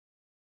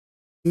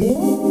Okay,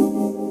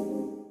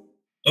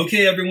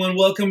 everyone,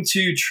 welcome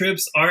to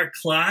Tripp's art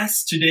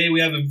class. Today we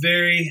have a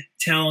very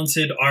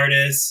talented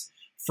artist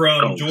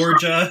from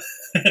Georgia,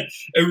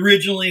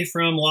 originally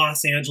from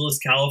Los Angeles,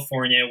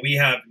 California. We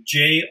have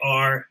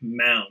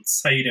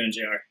j.r.mounts. How you doing,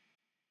 J.R.?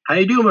 How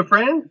you doing, my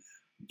friend?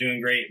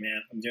 Doing great,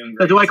 man. I'm doing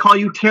great. Do I call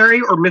you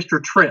Terry or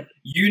Mr. Tripp?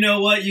 You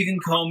know what? You can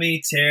call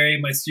me Terry.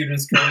 My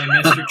students call me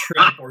Mr.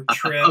 Tripp or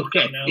Tripp.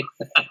 Okay. You know?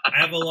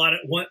 I have a lot of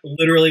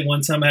literally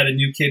one time I had a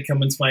new kid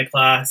come into my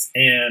class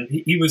and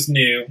he was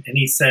new and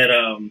he said,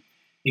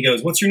 he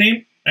goes, "What's your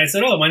name?" I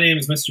said, "Oh, my name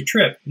is Mr.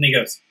 Tripp." And he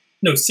goes,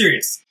 "No,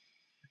 serious."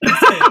 I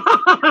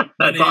said,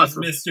 "My name is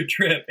Mr.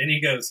 Tripp." And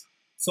he goes,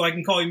 "So I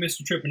can call you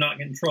Mr. Tripp and not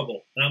get in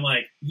trouble?" And I'm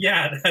like,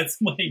 "Yeah, that's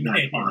my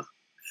name." Awesome.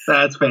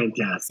 That's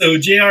fantastic. So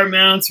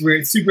j.r.mounts,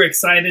 we're super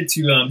excited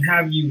to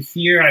have you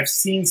here. I've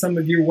seen some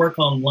of your work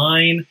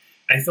online.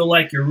 I feel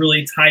like you're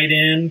really tied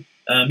in.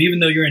 Even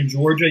though you're in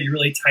Georgia, you're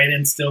really tied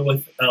in still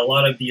with a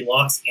lot of the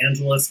Los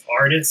Angeles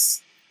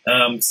artists.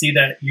 See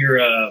that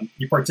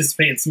you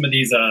participate in some of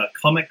these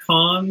Comic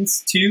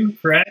Cons too,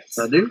 correct?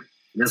 I do.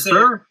 Yes,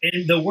 sir.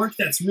 And the work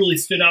that's really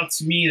stood out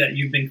to me that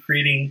you've been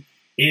creating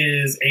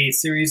is a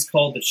series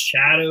called The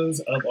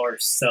Shadows of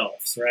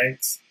Ourselves, right?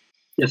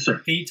 Yes, sir.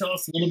 Can you tell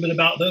us a little bit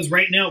about those?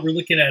 Right now, we're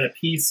looking at a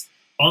piece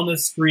on the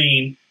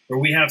screen where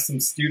we have some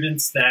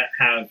students that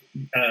have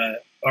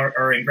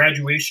are in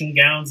graduation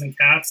gowns and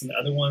caps, and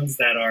other ones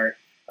that are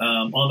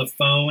on the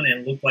phone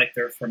and look like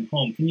they're from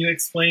home. Can you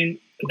explain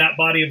that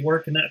body of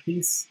work in that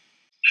piece?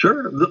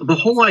 Sure. The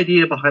whole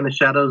idea behind The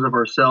Shadows of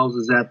Ourselves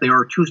is that there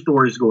are two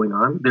stories going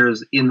on.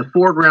 There's in the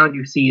foreground,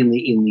 you see in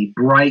the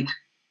bright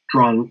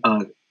drawn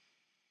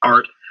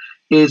art,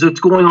 is what's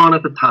going on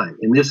at the time.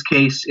 In this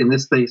case,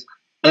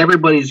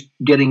 everybody's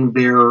getting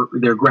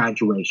their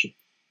graduation.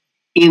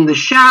 In the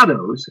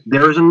shadows,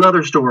 there is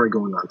another story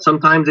going on.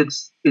 Sometimes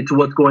it's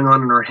what's going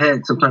on in our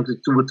head. Sometimes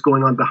it's what's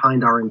going on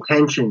behind our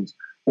intentions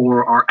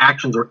or our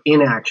actions or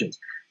inactions.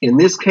 In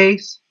this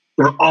case,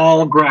 they're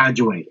all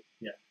graduating.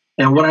 Yeah.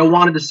 And what I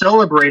wanted to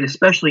celebrate,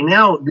 especially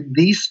now,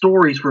 these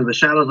stories for The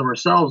Shadows of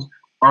Ourselves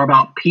are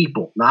about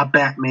people, not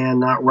Batman,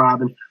 not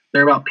Robin.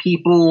 They're about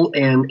people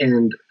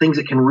and things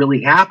that can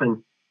really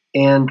happen.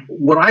 And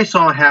what I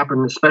saw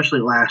happen, especially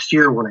last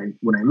year when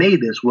I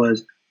made this,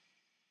 was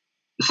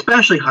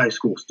especially high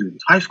school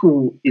students. High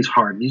school is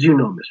hard, as you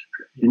know, Mr.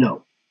 Tripp. You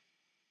know,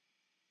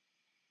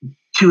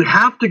 to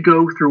have to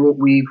go through what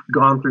we've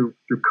gone through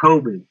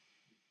COVID,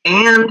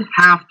 and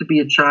have to be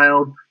a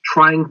child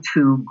trying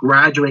to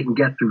graduate and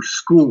get through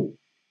school.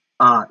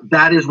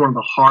 That is one of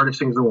the hardest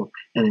things in the world.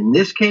 And in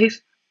this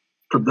case,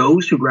 for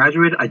those who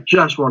graduated, I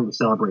just wanted to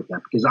celebrate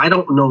that because I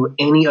don't know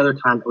any other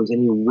time that was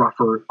any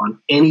rougher on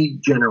any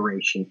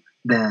generation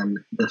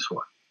than this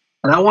one.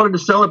 And I wanted to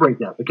celebrate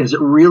that because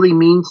it really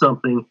means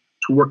something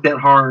to work that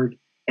hard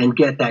and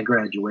get that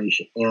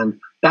graduation. And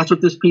that's what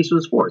this piece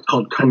was for. It's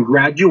called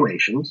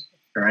Congratulations,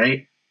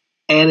 right?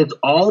 And it's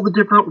all the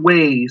different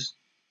ways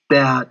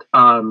that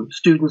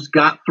students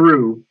got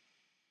through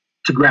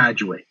to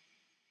graduate.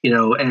 You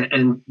know,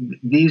 and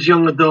these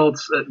young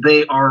adults,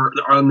 they are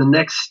on the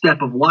next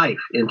step of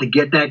life. And to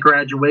get that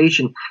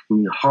graduation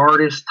in the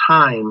hardest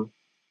time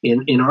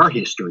in our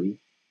history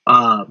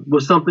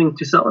was something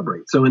to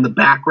celebrate. So in the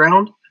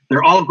background,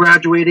 they're all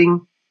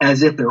graduating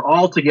as if they're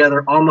all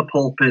together on the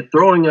pulpit,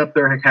 throwing up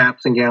their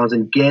caps and gowns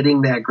and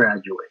getting that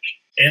graduation.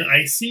 And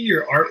I see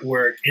your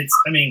artwork.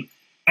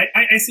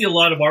 I see a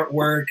lot of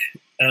artwork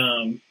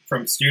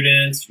from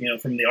students, you know,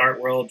 from the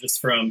art world,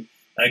 just from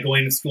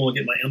going to school and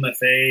getting my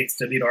MFA,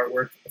 studied art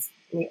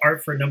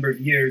for a number of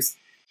years.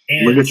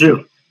 And look at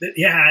you.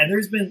 Yeah,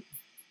 there's been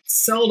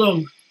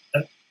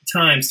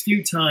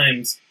few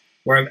times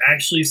where I've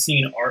actually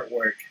seen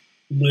artwork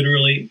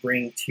literally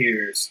bring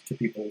tears to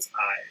people's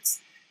eyes.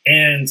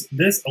 And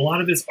a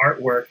lot of this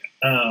artwork,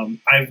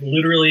 I've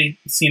literally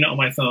seen it on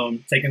my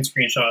phone, taken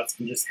screenshots,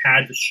 and just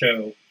had to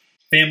show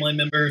family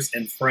members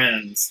and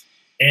friends.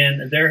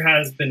 And there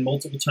has been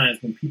multiple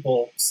times when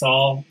people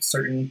saw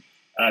certain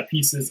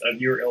pieces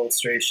of your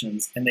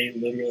illustrations, and they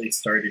literally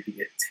started to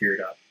get teared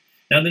up.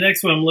 Now, the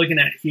next one I'm looking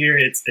at here,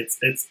 it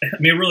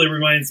really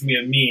reminds me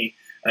of me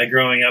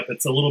growing up.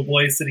 It's a little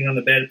boy sitting on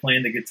the bed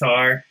playing the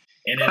guitar,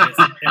 and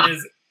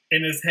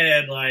in his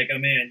head, like, oh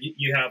man,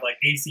 you have like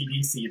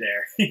AC/DC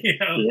there. You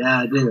know? Yeah,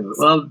 I do.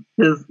 Well,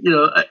 because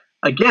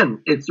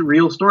again, it's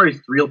real stories,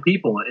 it's real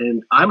people,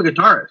 and I'm a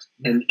guitarist,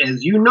 and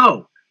as you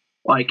know,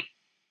 like,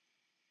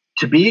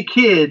 to be a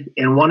kid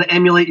and want to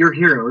emulate your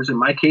heroes, in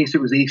my case,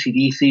 it was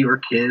AC/DC or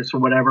Kiss or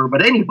whatever,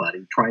 but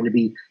anybody trying to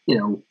be,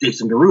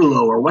 Jason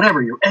Derulo or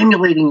whatever, you're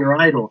emulating your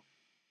idol.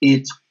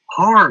 It's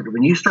hard.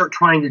 When you start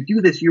trying to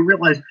do this, you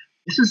realize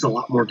this is a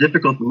lot more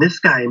difficult than this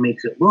guy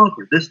makes it look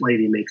or this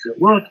lady makes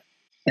it look.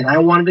 And I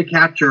wanted to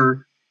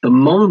capture the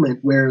moment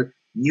where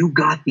you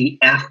got the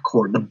F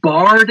chord, the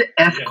barred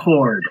F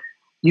chord.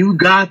 You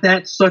got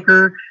that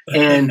sucker,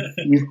 and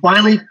you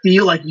finally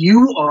feel like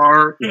you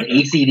are an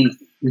AC/DC.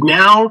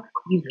 Now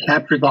you've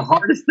captured the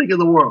hardest thing in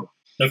the world.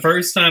 The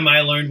first time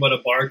I learned what a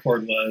bar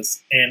chord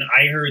was, and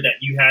I heard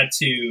that you had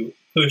to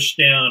push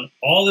down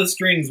all the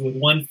strings with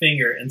one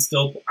finger and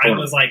still. I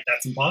was like,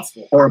 that's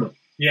impossible. Horrible.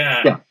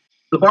 Yeah. Yeah.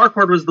 The bar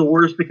chord was the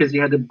worst because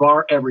you had to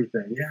bar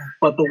everything. Yeah.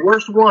 But the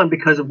worst one,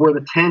 because of where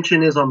the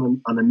tension is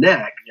on the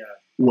neck,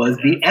 was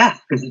the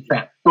F, because it's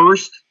that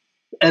first,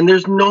 and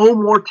there's no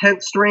more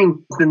tense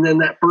string than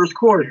that first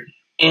chord.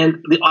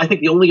 And I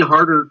think the only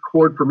harder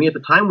chord for me at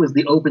the time was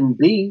the open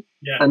B,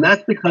 and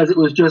that's because it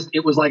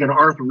was like an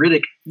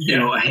arthritic,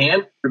 a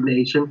hand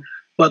coordination.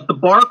 But the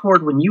bar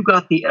chord, when you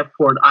got the F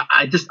chord,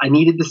 I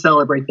needed to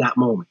celebrate that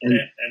moment. And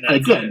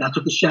again, that's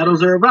what the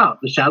shadows are about.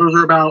 The shadows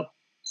are about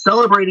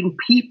celebrating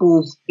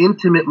people's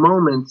intimate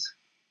moments,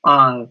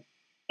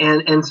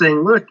 and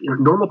saying, look,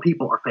 normal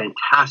people are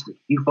fantastic.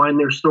 You find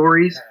their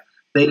stories,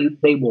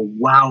 they will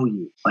wow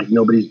you like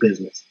nobody's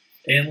business.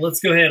 And let's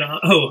go ahead.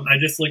 Oh, I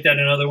just looked at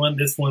another one.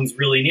 This one's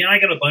really neat. I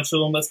got a bunch of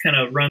them. Let's kind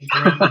of run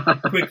through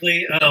them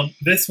quickly.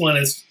 This one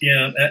is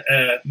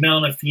a male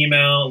and a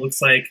female. It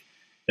looks like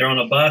they're on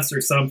a bus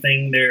or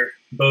something. They're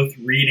both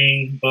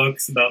reading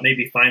books about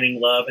maybe finding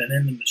love. And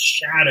then in the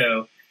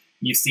shadow,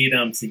 you see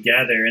them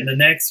together. And the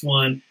next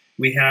one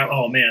we have,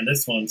 oh man,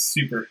 this one's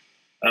super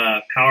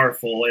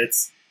powerful.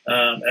 It's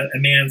a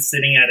man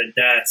sitting at a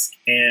desk,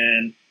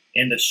 and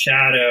in the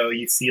shadow,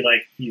 you see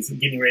like he's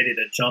getting ready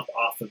to jump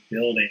off a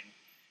building.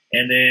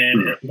 And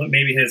then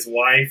maybe his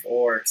wife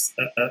or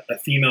a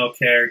female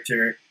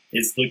character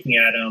is looking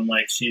at him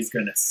like she's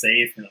going to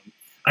save him.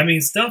 I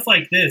mean, stuff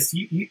like this,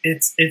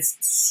 it's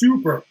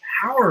super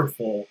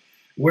powerful,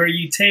 where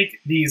you take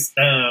these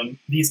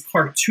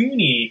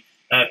cartoony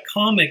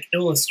comic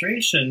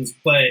illustrations,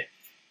 but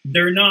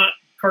they're not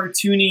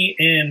cartoony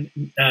in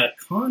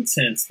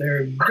contents.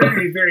 They're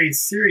very, very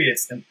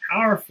serious and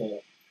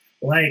powerful.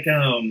 Like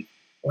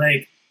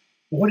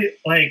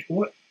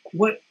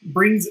what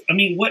brings, I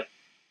mean, what,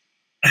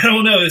 I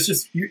don't know. It's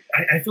just,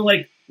 I feel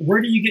like,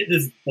 where do you get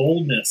this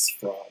boldness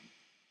from?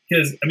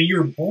 Because, I mean,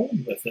 you're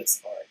bold with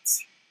this art.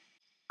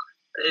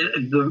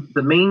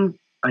 The main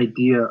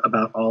idea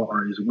about all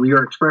art is we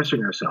are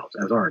expressing ourselves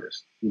as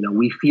artists.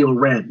 We feel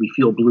red, we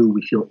feel blue,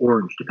 we feel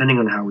orange, depending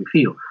on how we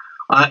feel.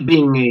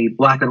 Being a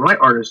black and white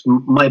artist,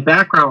 my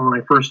background when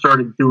I first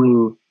started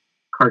doing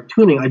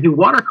cartooning, I do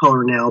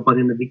watercolor now, but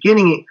in the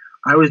beginning,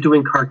 I was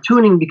doing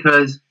cartooning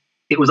because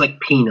it was like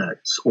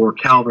Peanuts or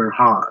Calvin and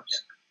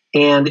Hobbes.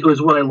 And it was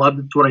what I loved,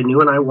 it's what I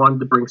knew, and I wanted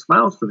to bring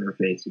smiles to their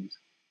faces.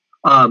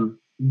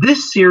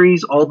 This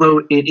series, although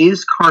it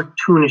is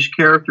cartoonish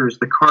characters,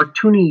 the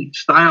cartoony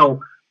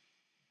style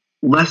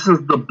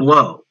lessens the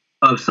blow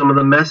of some of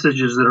the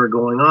messages that are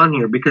going on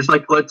here. Because,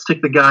 like, let's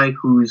take the guy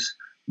who's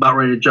about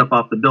ready to jump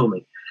off the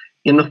building.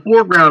 In the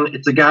foreground,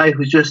 it's a guy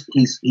who's just,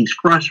 he's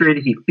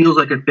frustrated, he feels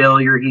like a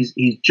failure,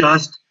 he's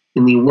just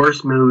in the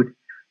worst mood.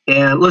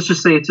 And let's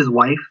just say it's his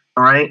wife,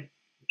 all right?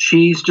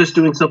 She's just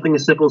doing something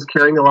as simple as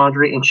carrying the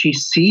laundry, and she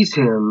sees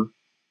him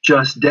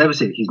just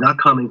devastated. He's not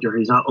coming to her.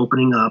 He's not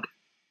opening up.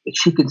 And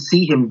she can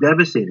see him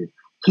devastated.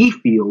 He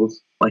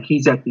feels like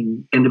he's at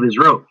the end of his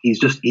rope.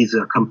 He's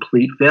a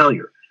complete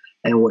failure.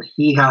 And what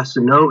he has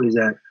to know is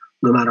that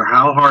no matter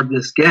how hard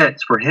this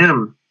gets for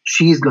him,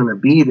 she's going to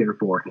be there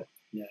for him.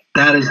 Yeah.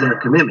 That is their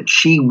commitment.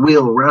 She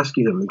will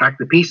rescue him. In fact,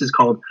 the piece is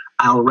called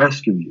I'll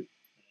Rescue You.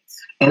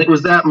 And it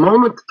was that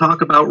moment to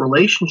talk about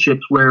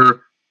relationships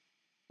where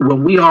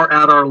when we are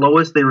at our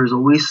lowest, there is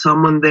always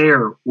someone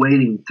there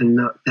waiting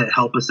to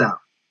help us out.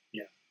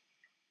 Yeah,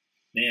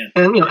 man.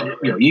 And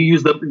you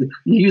use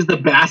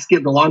the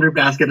basket, the laundry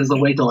basket, as a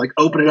way to like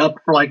open it up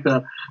for like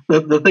the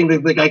thing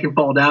that the guy can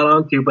fall down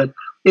onto. But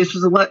it's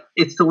just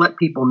to let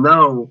people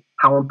know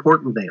how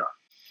important they are.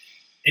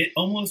 It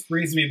almost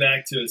brings me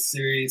back to a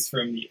series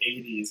from the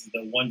 '80s,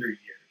 The Wonder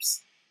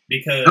Years,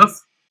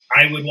 because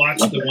I would watch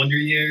The Wonder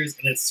Years,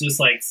 and it's just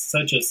like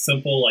such a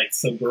simple like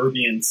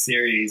suburban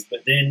series,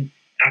 but then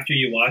after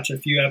you watch a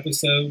few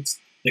episodes,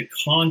 the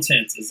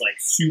content is like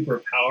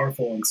super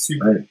powerful and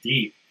super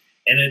deep.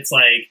 And it's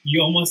like,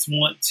 you almost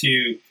want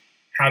to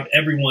have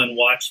everyone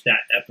watch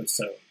that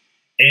episode.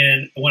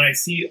 And when I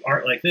see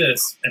art like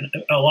this, and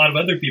a lot of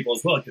other people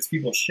as well, because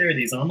people share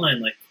these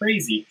online like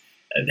crazy,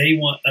 they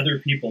want other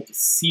people to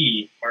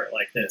see art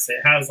like this.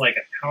 It has like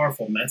a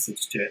powerful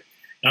message to it.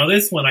 Now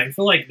this one, I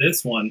feel like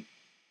this one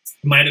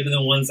might have been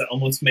the ones that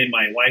almost made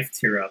my wife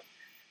tear up.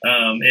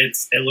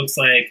 It looks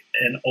like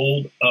an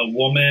older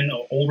woman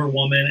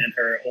and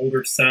her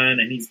older son,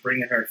 and he's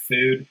bringing her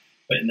food,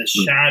 but in the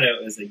shadow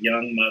is a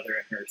young mother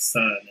and her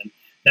son. And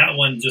that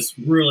one just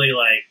really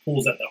like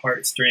pulls at the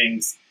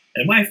heartstrings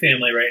in my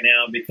family right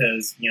now,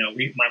 because,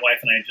 my wife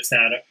and I just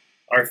had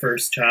our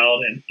first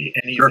child, and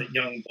he's a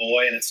young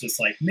boy, and it's just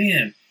like,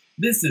 man,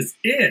 this is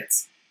it.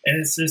 And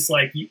it's just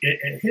like,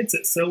 it hits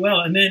it so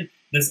well. And then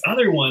this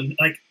other one,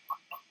 like,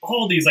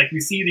 all these, like,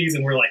 we see these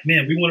and we're like,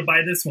 man, we want to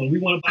buy this one. We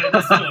want to buy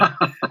this one.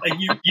 Like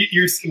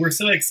we're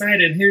so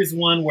excited. And here's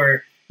one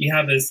where you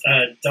have this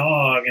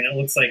dog, and it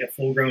looks like a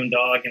full-grown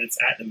dog, and it's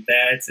at the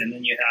vet. And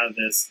then you have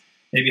this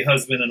maybe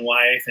husband and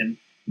wife, and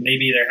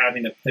maybe they're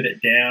having to put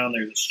it down.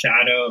 There's a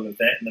shadow of a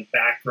vet in the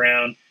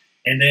background.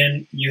 And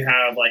then you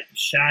have like the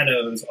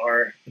shadows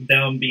are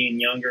them being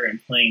younger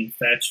and playing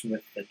fetch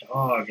with the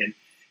dog. And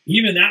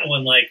even that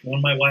one, like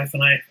when my wife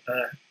and I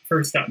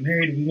first got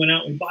married, we went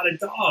out and we bought a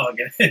dog.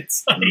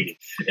 It's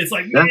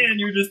like, man,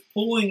 you're just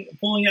pulling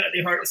out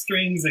the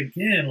heartstrings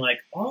again, like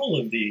all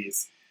of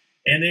these.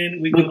 And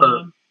then we go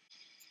on.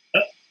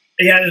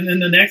 Yeah, and then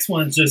the next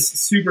one's just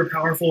super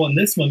powerful. And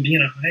this one,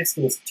 being a high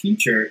school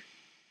teacher,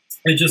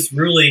 it just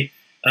really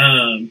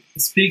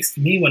speaks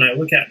to me when I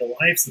look at the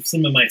lives of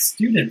some of my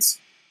students.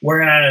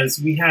 Whereas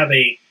we have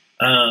a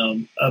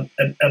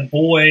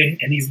boy,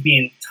 and he's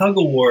being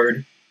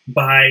tug-of-warred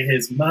by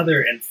his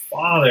mother and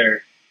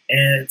father,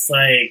 and it's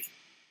like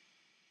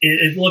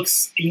it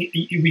looks.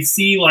 We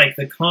see like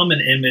the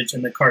common image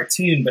in the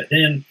cartoon, but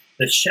then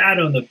the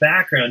shadow in the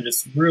background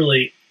just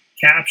really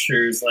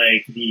captures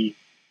like the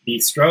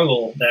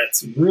struggle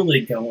that's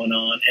really going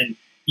on. And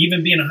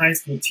even being a high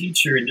school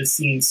teacher and just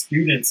seeing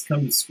students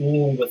come to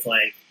school with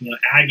like,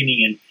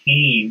 agony and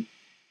pain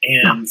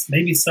and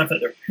maybe stuff that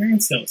their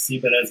parents don't see,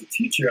 but as a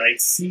teacher, I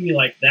see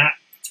like that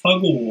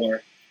tug of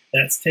war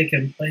that's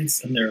taken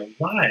place in their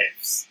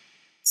lives.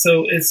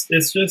 So it's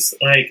just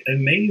like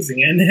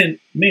amazing. And then,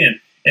 man,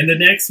 and the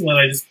next one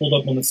I just pulled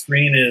up on the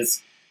screen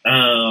is,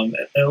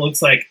 it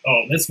looks like,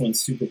 oh, this one's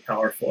super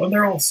powerful. And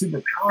they're all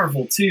super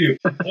powerful too,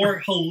 or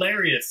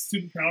hilarious,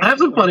 super powerful. I have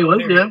some funny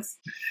ones, yeah.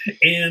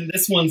 And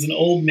this one's an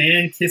old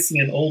man kissing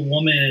an old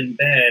woman in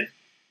bed.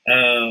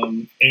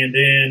 And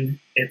then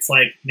it's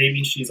like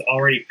maybe she's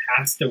already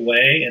passed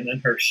away, and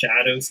then her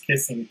shadow's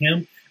kissing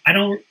him. I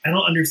don't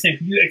understand.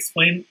 Could you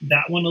explain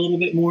that one a little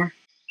bit more?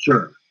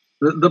 Sure.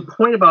 The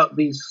point about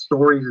these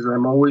stories is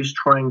I'm always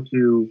trying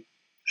to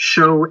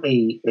show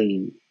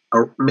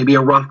maybe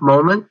a rough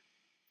moment,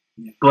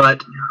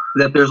 but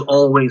that there's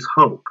always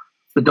hope.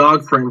 The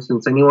dog, for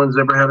instance, anyone's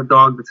ever had a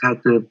dog that's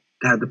had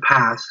to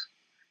pass,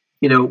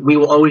 we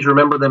will always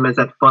remember them as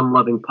that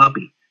fun-loving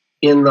puppy.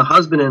 In the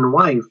husband and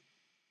wife,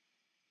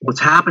 what's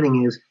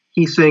happening is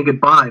he's saying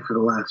goodbye for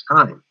the last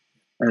time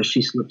as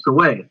she slips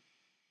away.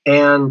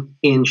 And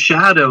in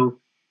shadow,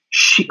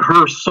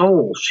 her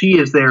soul, she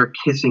is there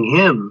kissing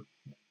him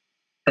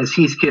as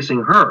he's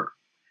kissing her.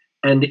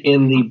 And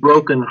in the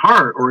broken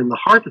heart, or in the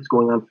heart that's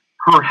going on,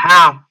 her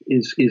half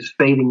is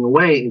fading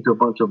away into a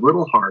bunch of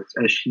little hearts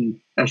as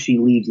she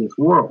leaves this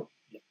world.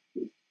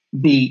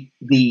 The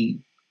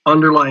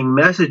underlying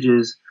message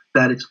is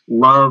that it's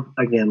love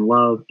again,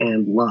 love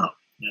and love.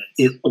 Nice.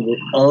 It will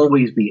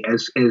always be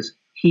as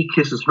he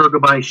kisses her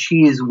goodbye,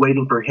 she is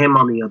waiting for him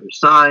on the other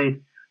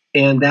side,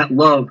 and that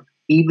love,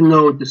 even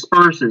though it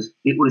disperses,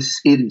 it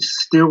is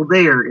still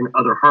there in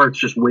other hearts,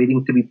 just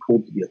waiting to be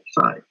pulled to the other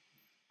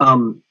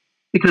side.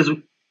 Because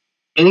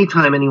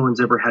anytime anyone's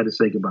ever had to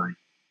say goodbye,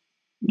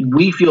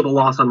 we feel the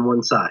loss on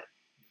one side.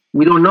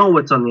 We don't know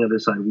what's on the other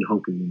side. We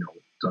hope we know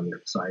what's on the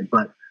other side.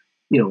 But,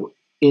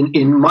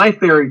 in my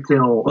fairy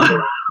tale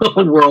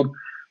world,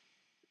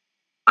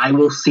 I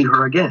will see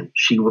her again.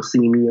 She will see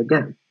me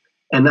again.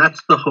 And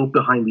that's the hope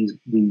behind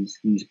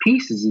these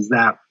pieces, is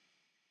that,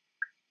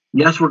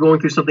 yes, we're going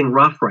through something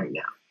rough right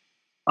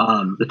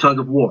now. The tug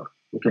of war,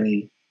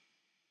 okay?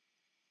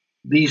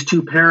 These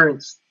two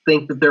parents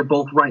think that they're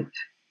both right,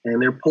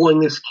 and they're pulling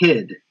this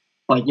kid.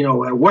 Like,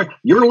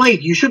 you're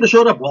late. You should have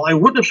showed up. Well, I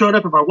wouldn't have showed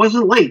up if I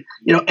wasn't late.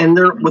 And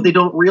what they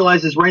don't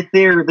realize is right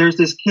there's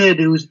this kid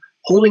who's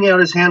holding out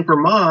his hand for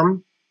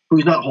mom,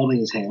 who's not holding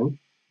his hand,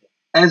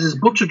 as his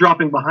books are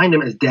dropping behind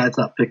him, as dad's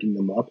not picking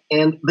them up.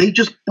 And they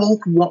just both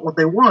want what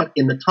they want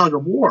in the tug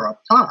of war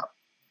up top.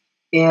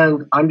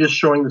 And I'm just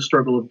showing the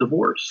struggle of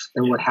divorce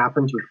and what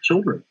happens with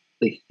children.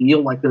 They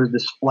feel like there's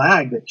this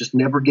flag that just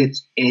never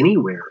gets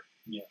anywhere.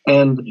 Yeah.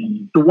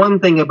 And the one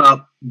thing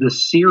about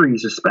this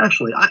series,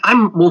 especially,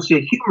 I'm mostly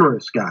a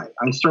humorous guy.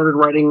 I started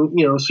writing,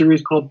 a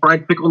series called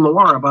Fried Pickle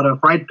Noir about a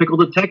fried pickle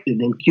detective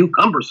named Q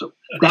Cumbersome.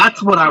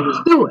 That's what I was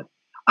doing.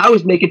 I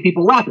was making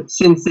people laugh at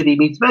Sin City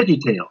meets Veggie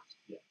Tales.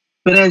 Yeah.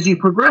 But as you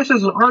progress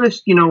as an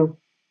artist,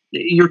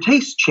 your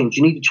tastes change.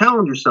 You need to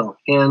challenge yourself.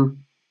 And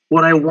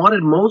what I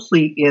wanted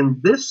mostly in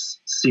this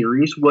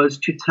series was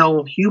to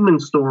tell human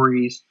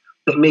stories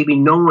that maybe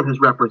no one has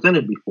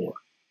represented before.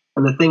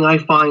 And the thing I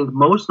find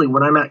mostly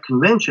when I'm at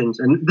conventions,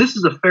 and this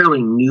is a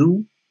fairly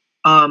new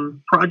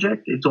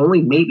project. It's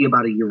only maybe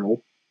about a year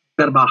old.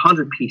 Got about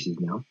 100 pieces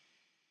now.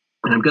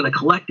 And I'm going to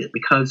collect it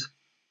because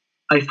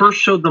I first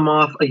showed them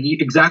off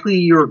exactly a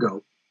year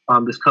ago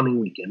this coming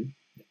weekend.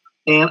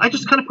 And I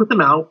just kind of put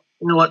them out,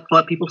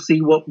 let people see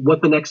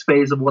what the next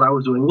phase of what I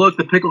was doing. Look,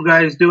 the pickle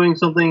guy is doing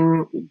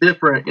something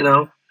different,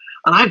 And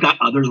I've got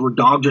others where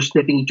dogs are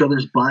sniffing each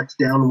other's butts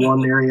down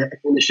one area.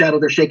 In the shadow,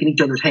 they're shaking each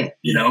other's hand,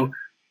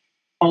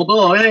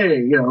 Although,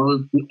 hey,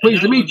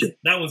 pleased to meet you.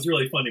 That was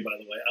really funny, by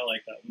the way. I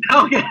like that one.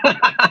 Oh,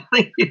 yeah.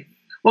 Thank you.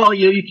 Well,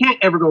 you can't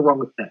ever go wrong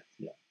with pets.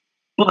 Yeah.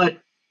 But,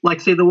 like,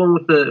 say the one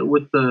with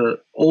the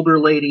older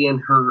lady and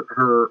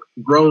her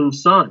grown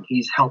son,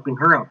 he's helping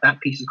her out. That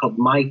piece is called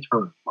My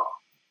Turn, Mom.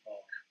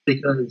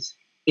 Because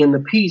in the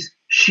piece,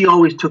 she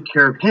always took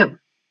care of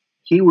him.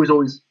 He was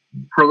always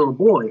her little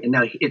boy. And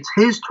now it's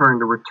his turn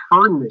to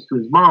return this to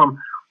his mom,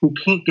 who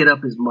can't get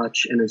up as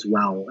much and as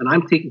well. And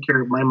I'm taking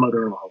care of my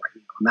mother-in-law right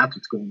now. And that's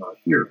what's going on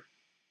here.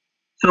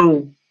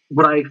 So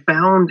what I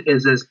found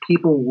is as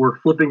people were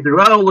flipping through,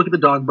 oh, look at the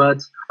dog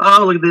butts,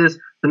 oh, look at this,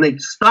 then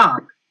they'd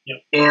stop,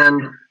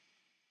 and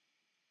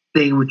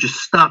they would just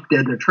stop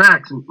dead in their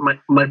tracks. And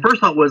my first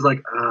thought was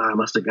like, I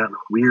must have gotten a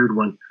weird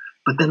one.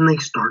 But then they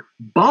start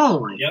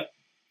bawling.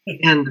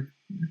 And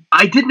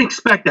I didn't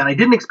expect that.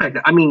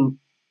 I mean,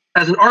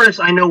 as an artist,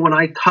 I know when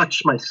I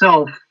touch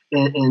myself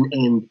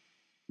and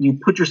you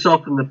put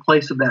yourself in the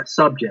place of that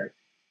subject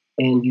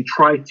and you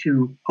try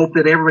to hope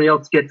that everybody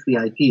else gets the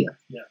idea.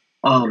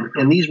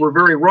 And these were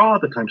very raw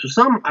at the time. So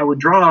some I would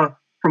draw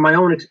from my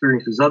own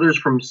experiences, others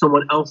from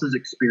someone else's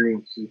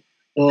experiences.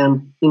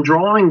 And in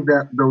drawing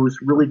those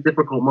really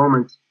difficult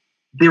moments,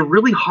 they're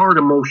really hard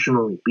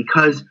emotionally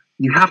because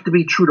you have to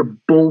be true to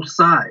both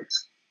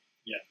sides.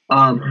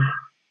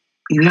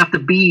 You have to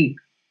be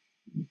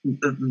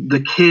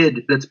the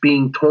kid that's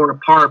being torn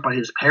apart by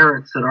his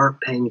parents that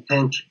aren't paying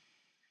attention.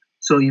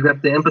 So you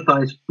have to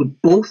empathize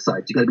with both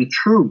sides. You got to be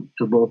true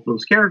to both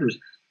those characters.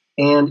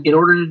 And in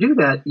order to do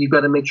that, you've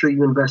got to make sure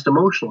you invest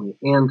emotionally.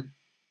 And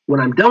when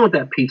I'm done with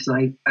that piece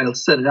and I'll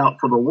set it out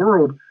for the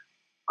world,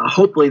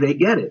 hopefully they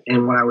get it.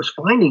 And what I was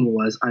finding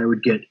was I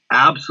would get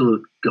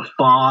absolute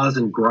guffaws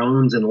and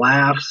groans and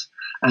laughs.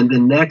 And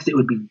then next it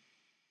would be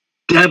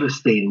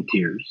devastating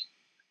tears.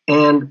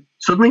 And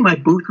suddenly my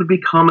booth would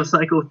become a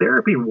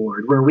psychotherapy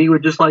ward where we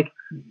would just like,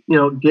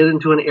 get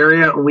into an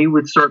area and we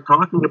would start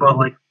talking about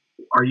like,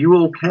 are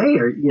you okay?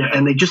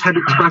 And they just had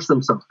to express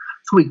themselves.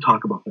 So we'd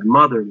talk about their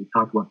mother, we'd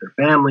talk about their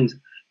families.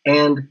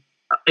 And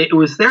it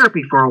was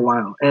therapy for a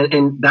while.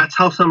 And that's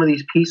how some of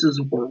these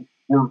pieces were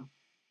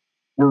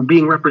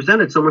being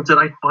represented. Someone said,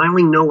 I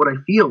finally know what I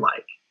feel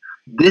like.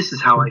 This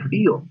is how I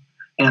feel.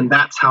 And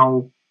that's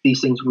how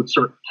these things would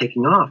start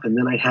taking off. And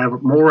then I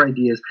have more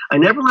ideas. I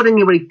never let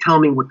anybody tell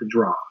me what to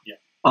draw.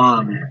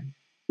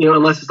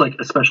 Unless it's like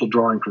a special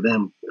drawing for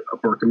them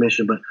for a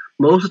commission. But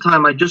most of the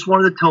time, I just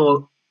wanted to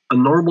tell a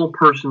normal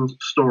person's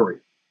story.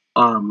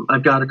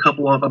 I've got a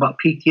couple about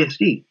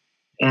PTSD.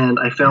 And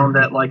I found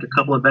that like a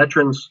couple of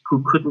veterans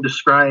who couldn't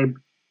describe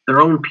their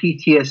own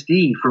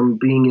PTSD from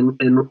being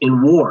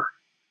in war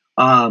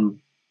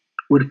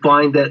would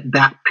find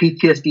that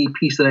PTSD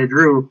piece that I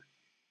drew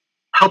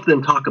helped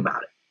them talk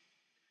about it.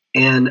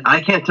 And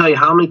I can't tell you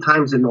how many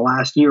times in the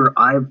last year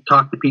I've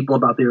talked to people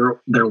about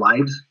their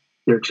lives,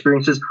 their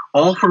experiences,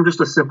 all from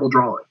just a simple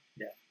drawing.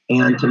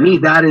 And to me,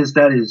 that is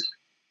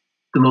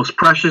the most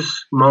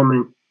precious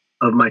moment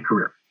of my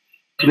career,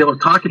 to be able to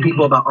talk to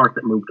people about art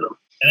that moved them.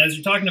 And as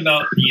you're talking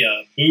about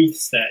the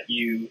booths that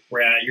you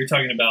were at, you're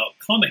talking about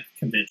comic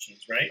conventions,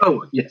 right?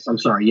 Oh, yes. I'm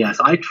sorry. Yes.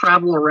 I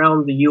travel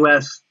around the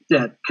U.S.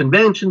 at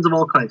conventions of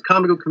all kinds,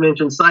 comic book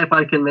conventions,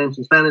 sci-fi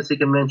conventions, fantasy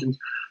conventions.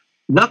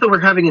 Not that we're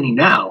having any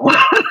now.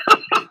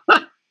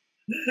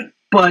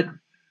 But,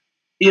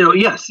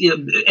 yes,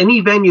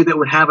 any venue that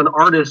would have an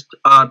artist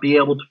be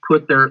able to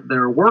put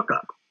their work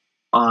up.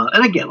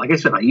 And again, like I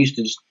said, I used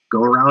to just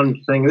go around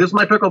saying, this is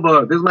my pickle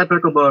book, this is my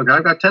pickle book,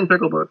 I've got 10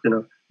 pickle books,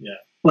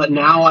 But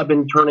now I've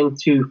been turning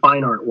to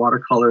fine art,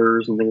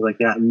 watercolors, and things like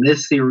that. And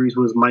this series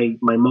was my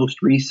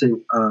most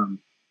recent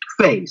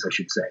phase, I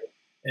should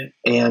say.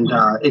 And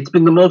it's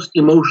been the most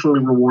emotionally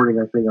rewarding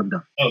I think I've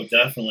done. Oh,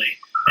 definitely.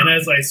 And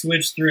as I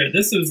switched through it,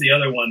 this was the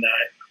other one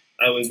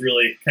that I was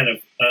really kind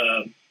of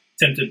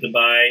tempted to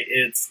buy.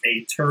 It's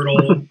a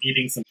turtle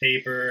eating some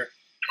paper.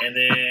 And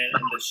then in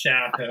the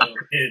shadow,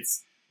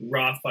 it's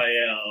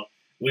Raphael,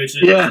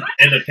 which is,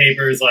 and the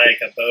paper is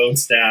like a bow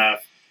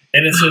staff.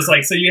 And it's just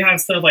like, so you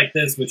have stuff like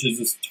this, which is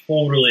just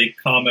totally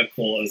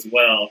comical as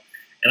well.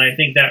 And I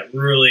think that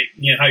really,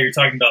 how you're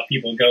talking about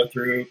people go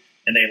through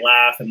and they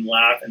laugh, and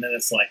then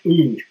it's like,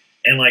 ooh.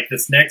 And like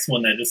this next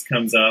one that just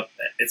comes up,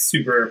 it's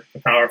super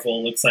powerful.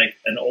 It looks like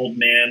an old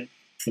man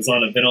who's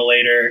on a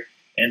ventilator,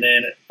 and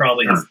then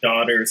probably his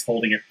daughter is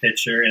holding a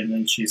picture, and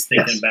then she's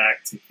thinking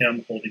back to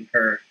him holding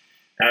her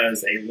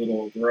as a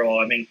little girl.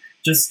 I mean,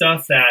 just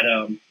stuff that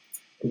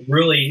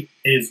really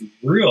is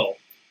real.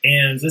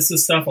 And this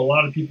is stuff a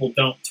lot of people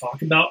don't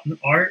talk about in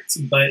art,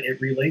 but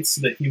it relates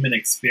to the human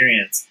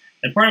experience.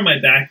 And part of my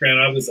background,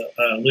 I was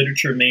a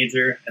literature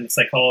major and a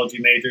psychology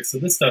major, so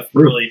this stuff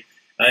really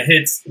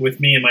hits with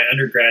me in my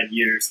undergrad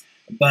years.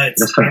 But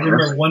I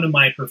remember one of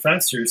my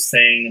professors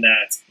saying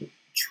that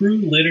true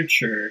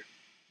literature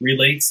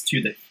relates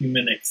to the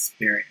human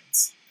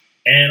experience.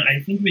 And I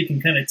think we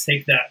can kind of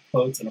take that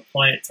quote and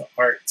apply it to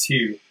art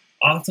too.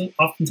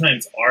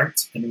 Oftentimes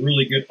art, and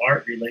really good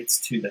art, relates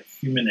to the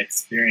human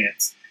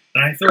experience.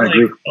 And I feel like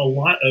a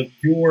lot of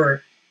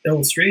your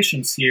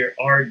illustrations here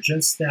are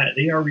just that.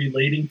 They are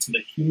relating to the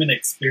human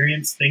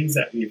experience, things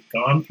that we've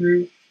gone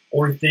through,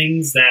 or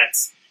things that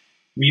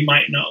we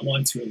might not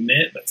want to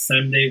admit, but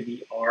someday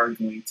we are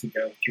going to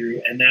go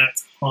through, and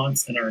that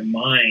haunts in our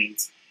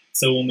minds.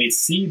 So when we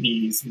see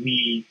these,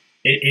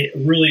 it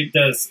really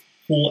does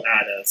pull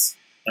at us,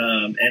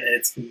 and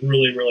it's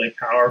really, really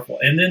powerful.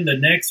 And then the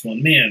next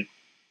one, man,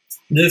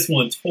 this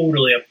one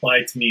totally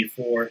applied to me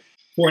for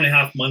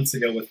 4.5 months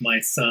ago with my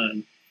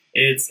son.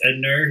 It's a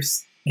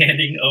nurse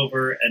handing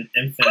over an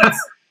infant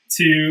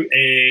to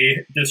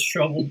a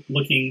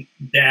disheveled-looking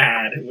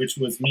dad, which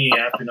was me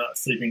after not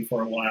sleeping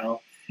for a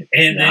while.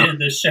 And then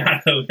the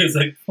shadow is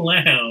a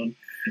clown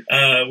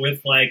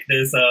with like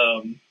this,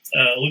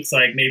 looks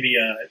like maybe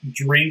a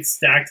drink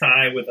stacked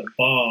high with a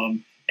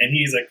bomb, and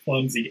he's a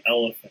clumsy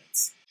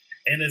elephant.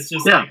 And it's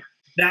just like,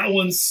 that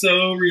one's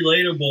so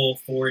relatable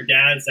for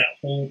dads that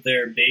hold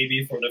their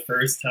baby for the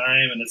first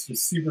time, and it's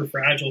just super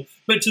fragile.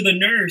 But to the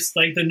nurse,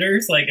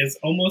 like is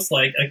almost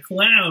like a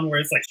clown, where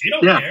it's like she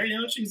don't care,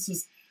 you know, she's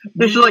just.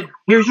 She's like,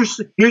 here's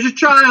your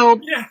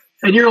child. Yeah.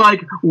 And you're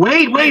like,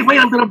 wait,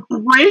 I'm gonna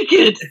break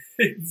it.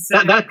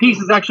 Exactly. That piece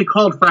is actually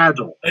called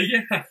Fragile.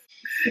 Yeah,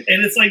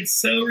 and it's like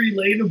so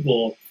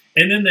relatable.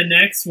 And then the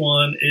next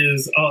one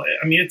is,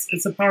 I mean,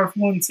 it's a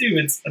powerful one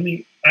too.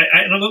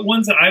 I know the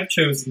ones that I've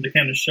chosen to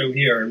kind of show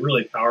here are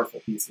really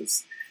powerful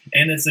pieces.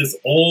 And it's this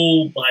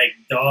old like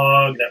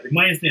dog that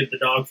reminds me of the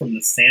dog from The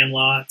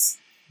Sandlots.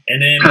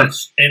 And then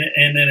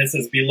and then it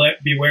says,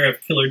 beware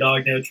of killer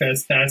dog, no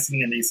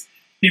trespassing. And these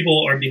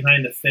people are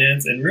behind the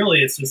fence, and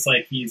really it's just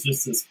like he's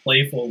just this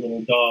playful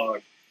little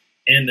dog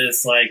in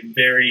this like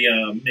very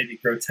maybe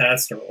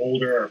grotesque or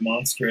older or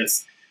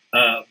monstrous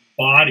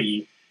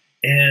body.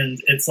 And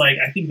it's like,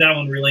 I think that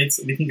one relates,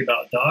 we think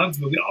about dogs,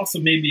 but we also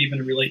maybe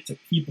even relate to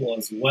people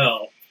as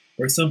well,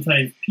 where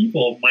sometimes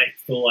people might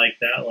feel like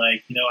that,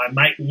 like, you know, I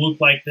might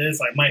look like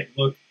this, I might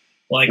look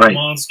like a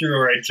monster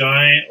or a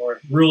giant or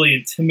really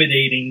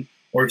intimidating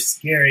or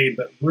scary,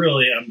 but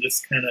really I'm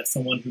just kind of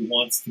someone who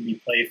wants to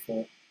be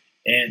playful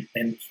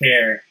and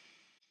care.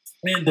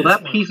 And well,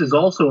 that piece is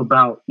also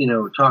about, you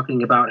know,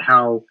 talking about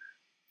how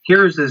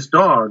here's this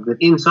dog that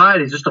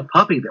inside is just a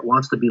puppy that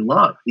wants to be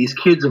loved. These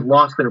kids have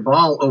lost their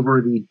ball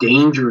over the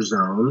danger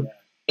zone,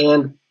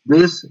 and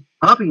this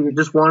puppy that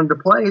just wanted to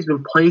play has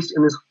been placed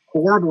in this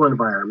horrible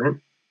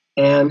environment,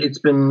 and it's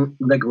been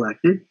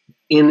neglected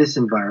in this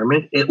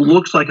environment. It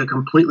looks like a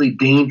completely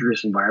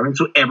dangerous environment,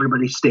 so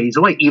everybody stays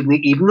away.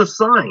 Even the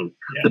sign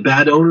the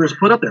bad owner has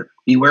put up there,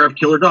 beware of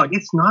killer dog.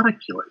 It's not a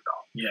killer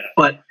dog,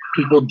 but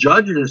people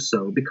judge it as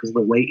so because of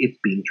the way it's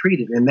being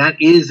treated. And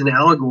that is an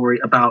allegory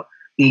about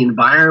the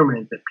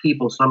environment that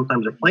people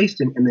sometimes are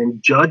placed in and then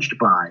judged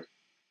by,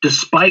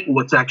 despite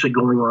what's actually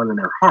going on in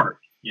their heart.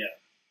 Yeah.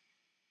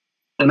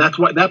 And that's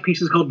why that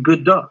piece is called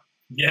Good Dog.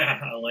 Yeah,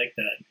 I like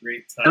that.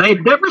 Great title. And I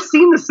had never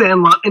seen The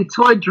Sandlot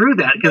until I drew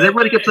that, because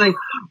everybody kept saying,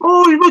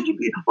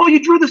 you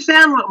drew The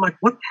Sandlot. I'm like,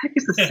 what the heck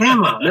is The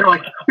Sandlot? And they're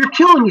like, you're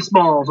killing me,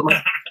 Smalls. I'm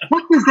like,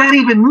 what does that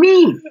even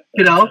mean?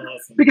 You know,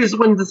 awesome. Because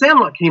when The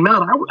Sandlot came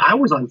out, I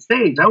was on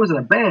stage. I was in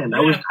a band. I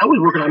was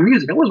working on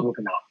music. I wasn't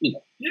working on, you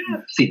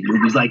know, seeing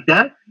movies like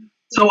that.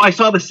 So I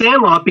saw The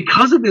Sandlot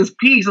because of this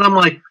piece, and I'm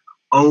like,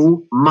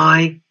 oh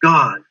my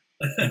God,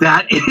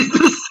 that is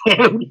The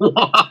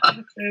Sandlot.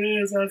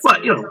 It is. That's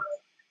but, you know.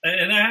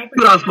 And that happens.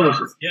 Good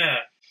osmosis. Yeah.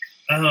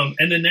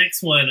 And the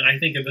next one, I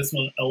think of this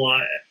one a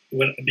lot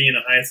when being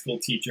a high school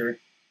teacher.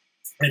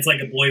 It's like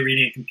a boy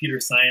reading a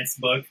computer science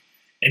book,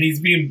 and he's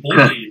being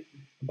bullied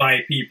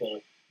by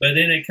people. But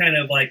then it kind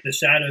of like the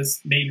shadows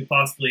maybe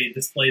possibly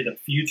display the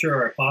future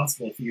or a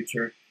possible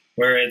future,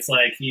 where it's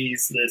like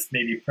he's this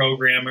maybe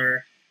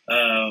programmer,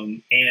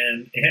 and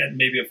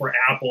maybe for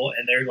Apple,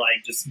 and they're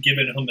like just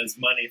giving him his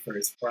money for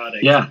his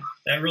product. Yeah,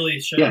 that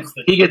really shows.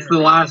 He gets the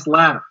last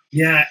laugh.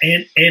 Yeah,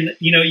 and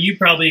you know, you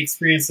probably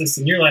experienced this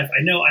in your life.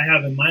 I know I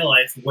have in my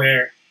life,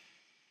 where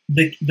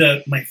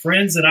my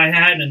friends that I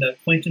had and the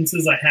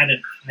acquaintances I had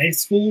in high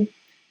school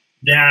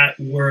that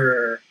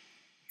were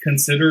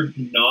considered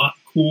not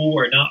cool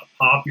or not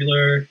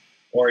popular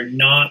or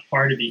not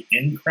part of the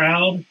in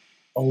crowd.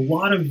 A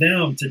lot of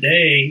them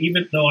today,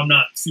 even though I'm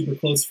not super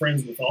close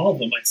friends with all of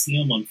them, I see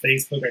them on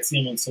Facebook, I see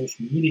them on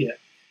social media,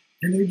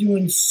 and they're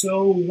doing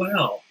so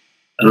well.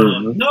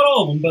 Not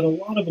all of them, but a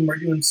lot of them are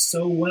doing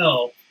so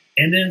well.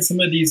 And then some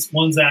of these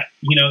ones that,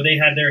 you know, they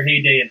had their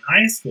heyday in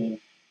high school,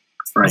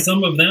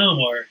 some of them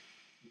are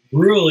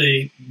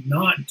really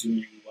not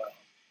doing well.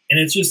 And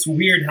it's just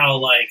weird how,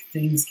 like,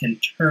 things can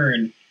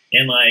turn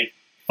in, like,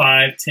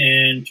 5,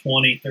 10,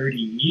 20, 30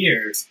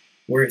 years,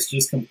 where it's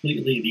just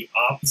completely the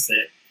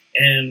opposite.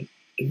 And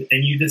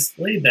you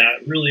displayed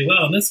that really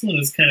well. And this one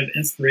is kind of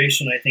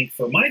inspiration, I think,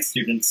 for my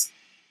students.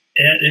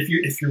 And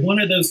if you're one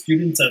of those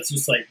students that's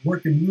just like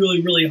working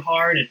really, really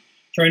hard and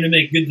trying to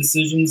make good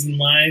decisions in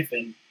life,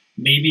 and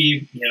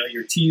maybe, you know,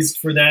 you're teased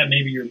for that,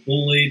 maybe you're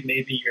bullied,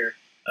 maybe you're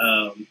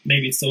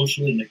maybe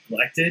socially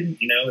neglected,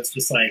 you know, it's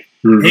just like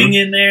hang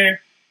in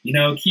there, you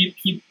know,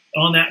 keep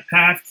on that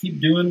path,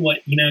 keep doing what,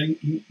 you know,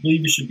 you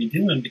believe you should be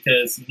doing,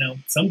 because, you know,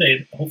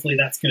 someday hopefully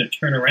that's going to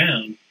turn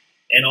around.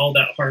 And all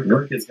that hard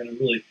work is going to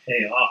really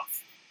pay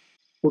off.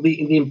 Well,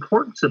 the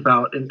importance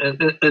about,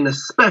 and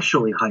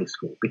especially high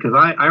school, because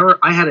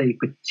I had a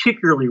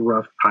particularly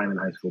rough time in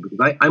high school,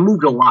 because I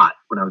moved a lot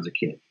when I was a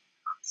kid.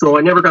 So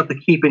I never got to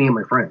keep any of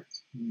my friends.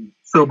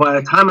 So by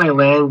the time I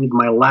landed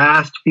my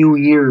last few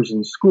years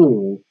in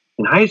school,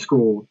 in high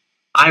school,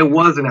 I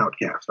was an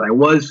outcast. I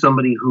was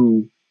somebody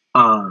who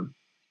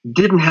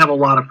didn't have a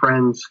lot of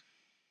friends,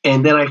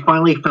 And then I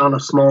finally found a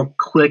small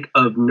clique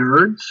of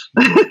nerds,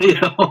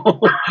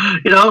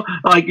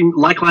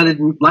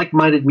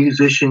 like-minded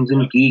musicians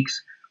and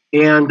geeks.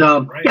 And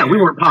yeah, we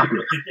weren't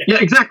popular. Yeah,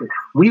 exactly.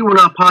 We were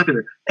not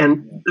popular.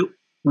 And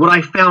what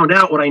I found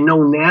out, what I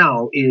know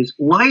now, is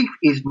life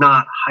is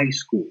not high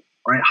school.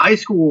 Right? High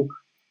school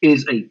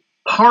is a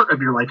part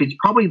of your life. It's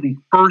probably the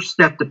first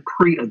step to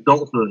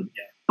pre-adulthood,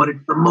 but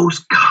it's the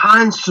most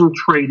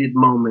concentrated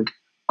moment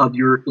of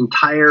your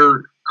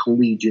entire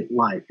collegiate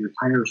life, your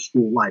entire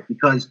school life,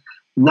 because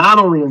not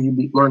only are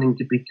you learning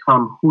to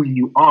become who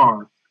you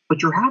are,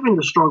 but you're having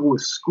to struggle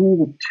with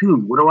school too.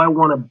 What do I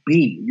want to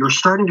be? You're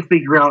starting to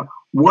figure out,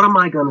 what am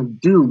I going to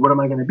do? What am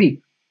I going to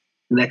be?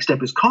 The next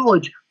step is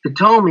college to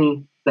tell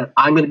me that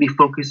I'm going to be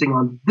focusing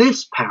on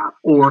this path.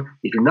 Or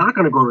if you're not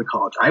going to go to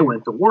college, I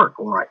went to work,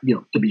 or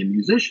to be a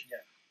musician.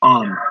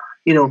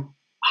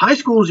 High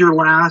school is your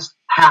last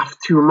have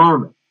to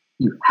moment.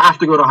 You have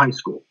to go to high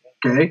school.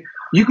 Okay.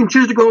 You can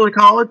choose to go to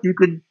college. You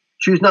could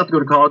choose not to go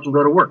to college and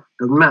go to work.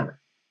 Doesn't matter.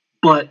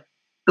 But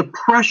the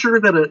pressure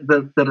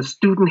that a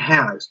student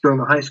has during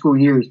the high school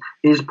years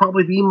is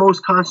probably the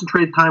most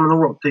concentrated time in the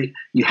world.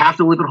 You have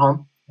to live at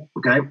home.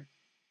 Okay.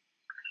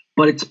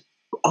 But it's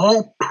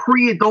all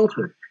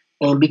pre-adulthood.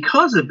 And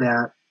because of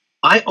that,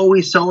 I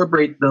always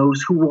celebrate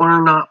those who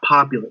are not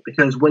popular,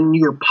 because when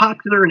you're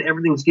popular and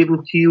everything's given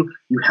to you,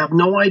 you have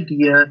no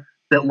idea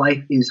that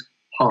life is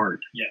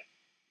hard. Yeah.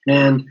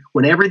 And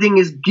when everything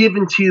is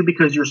given to you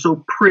because you're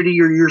so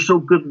pretty or you're so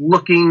good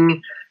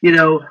looking,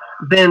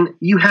 then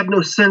you have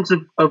no sense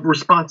of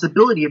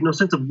responsibility. You have no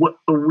sense of what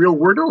the real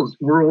world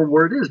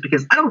is,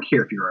 because I don't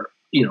care if you're,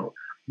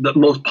 the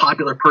most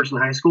popular person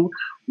in high school.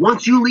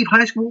 Once you leave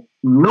high school,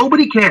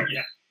 nobody cares.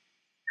 Yeah.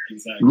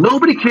 Exactly.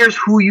 Nobody cares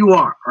who you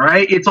are. All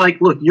right. It's like,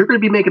 look, you're going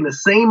to be making the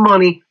same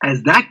money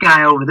as that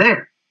guy over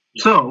there.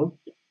 Yeah. So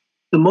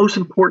the most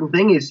important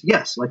thing is,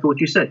 yes, like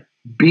what you said,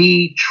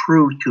 be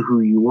true to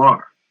who you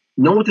are.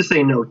 Know what to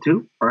say no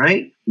to. All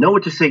right. Know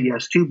what to say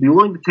yes to. Be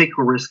willing to take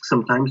a risk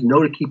sometimes.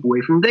 Know to keep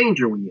away from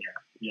danger when you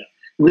have to. Yeah.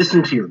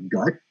 Listen to your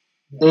gut.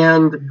 Yeah.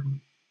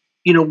 And,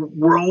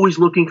 we're always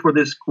looking for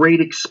this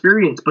great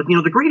experience. But,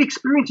 the great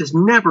experiences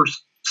never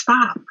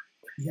stop.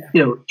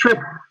 Yeah. Tripp,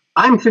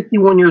 I'm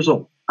 51 years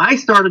old. I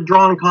started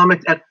drawing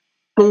comics at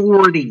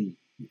 40.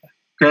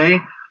 Okay.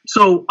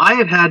 So I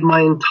have had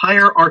my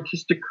entire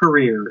artistic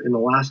career in the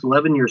last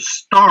 11 years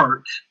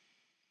start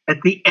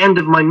at the end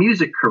of my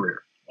music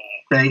career.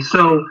 Okay.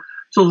 So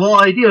the whole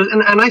idea is,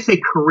 and I say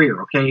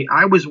career, okay,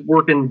 I was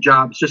working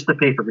jobs just to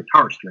pay for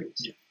guitar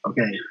strings.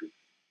 Okay.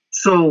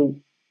 So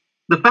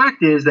the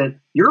fact is that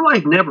your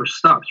life never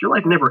stops. Your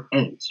life never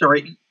ends. All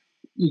right.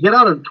 You get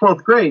out of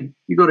 12th grade,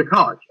 you go to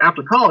college.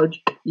 After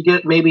college, you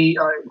get maybe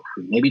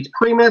it's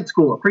pre-med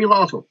school or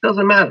pre-law school.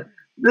 Doesn't matter.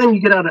 Then you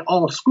get out of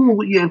all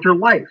school, you enter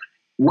life.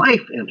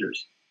 Life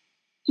enters.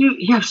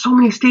 You have so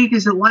many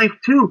stages in life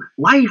too.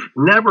 Life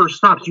never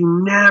stops.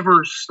 You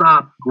never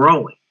stop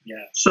growing.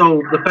 Yeah.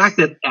 So the fact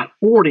that at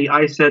 40,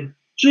 I said,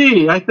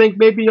 gee, I think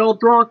maybe I'll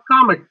draw a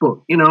comic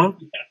book, Yeah.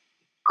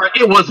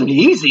 It wasn't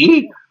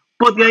easy,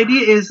 but the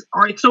idea is,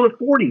 all right, so at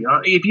 40,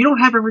 if you don't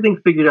have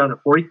everything figured out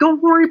at 40,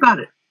 don't worry about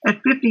it. At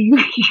 50,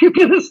 you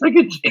get a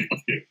second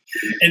chance.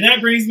 And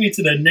that brings me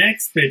to the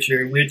next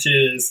picture, which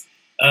is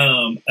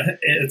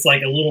it's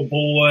like a little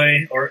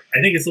boy, or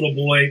I think it's a little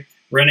boy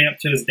running up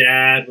to his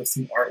dad with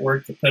some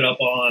artwork to put up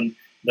on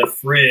the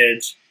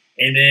fridge.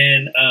 And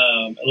then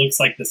it looks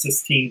like the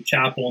Sistine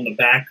Chapel in the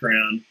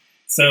background.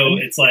 So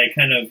it's like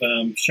kind of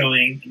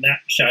showing in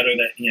that shadow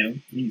that,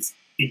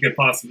 he could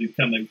possibly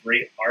become a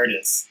great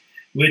artist,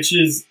 which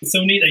is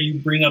so neat that you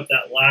bring up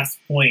that last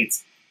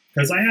point.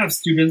 Because I have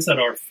students that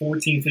are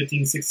 14,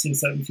 15, 16,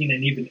 17,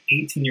 and even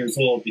 18 years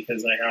old,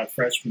 because I have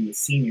freshmen to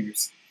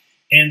seniors.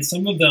 And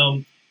some of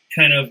them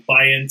kind of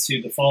buy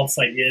into the false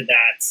idea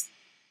that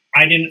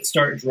I didn't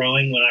start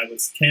drawing when I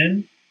was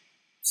 10,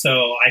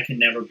 so I can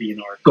never be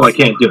an artist. So I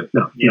can't do it.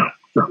 No, yeah.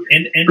 No.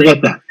 And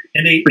forget that.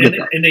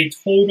 And they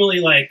totally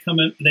like come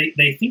in,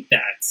 they think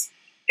that.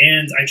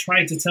 And I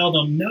tried to tell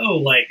them, no,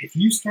 like if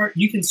you start,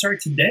 you can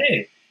start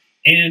today.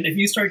 And if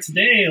you start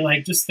today,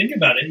 like, just think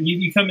about it.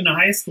 You come into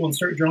high school and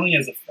start drawing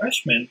as a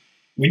freshman.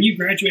 When you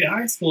graduate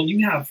high school,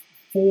 you have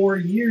 4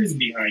 years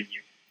behind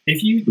you.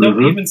 If you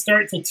don't even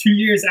start till 2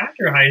 years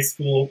after high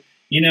school,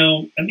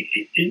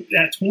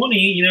 at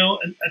 20,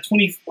 at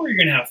 24, you're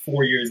going to have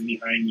 4 years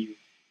behind you.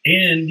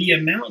 And the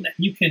amount that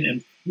you can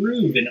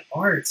improve in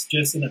arts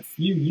just in a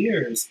few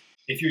years,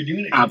 if you're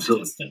doing it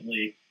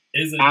consistently,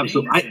 is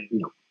amazing.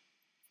 Absolutely.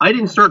 I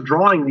didn't start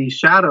drawing these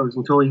shadows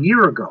until a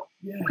year ago.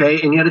 Yeah.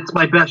 Okay, and yet it's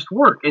my best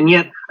work. And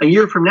yet a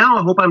year from now,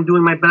 I hope I'm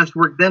doing my best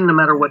work then, no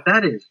matter what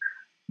that is.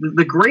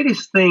 The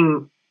greatest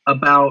thing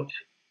about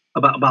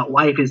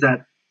life is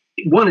that,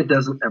 one, it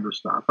doesn't ever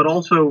stop. But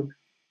also,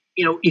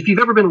 if you've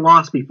ever been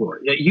lost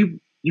before, you've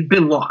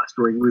been lost,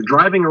 or you're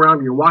driving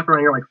around, you're walking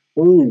around, you're like,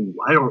 oh,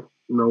 I don't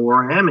know where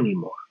I am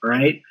anymore,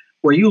 right?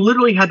 Where you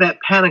literally had that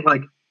panic,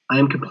 like, I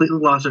am completely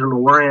lost. I don't know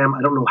where I am.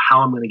 I don't know how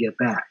I'm going to get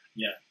back.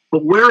 Yeah.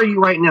 But where are you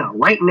right now?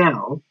 Right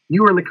now,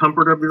 you are in the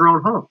comfort of your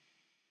own home.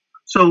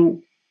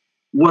 So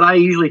what I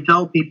usually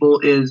tell people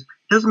is,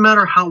 it doesn't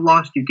matter how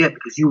lost you get,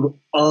 because you will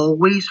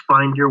always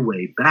find your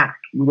way back.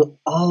 You will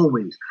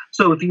always.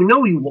 So if you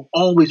know you will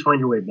always find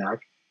your way back,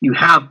 you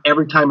have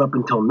every time up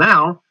until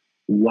now,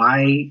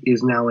 why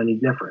is now any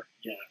different?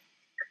 Yeah.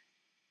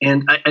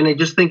 And I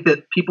just think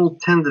that people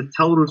tend to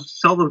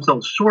sell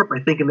themselves short by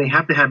thinking they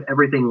have to have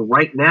everything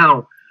right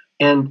now.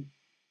 And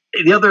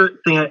the other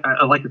thing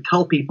I like to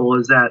tell people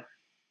is that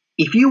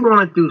if you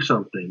want to do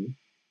something,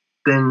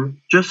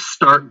 then just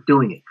start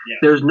doing it. Yeah.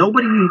 There's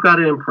nobody you've got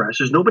to impress.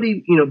 There's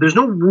nobody, there's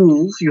no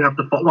rules you have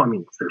to follow. Well, I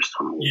mean, there's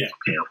some rules,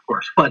 okay, of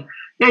course. But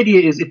the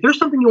idea is, if there's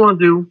something you want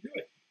to do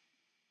it.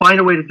 Find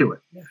a way to do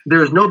it. Yeah.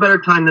 There's no better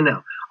time than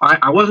now.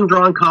 I wasn't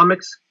drawing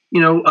comics,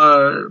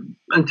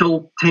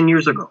 until 10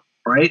 years ago,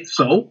 right?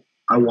 So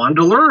I wanted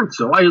to learn.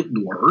 So I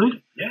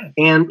learned. Yeah.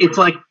 And it's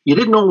like, you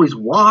didn't always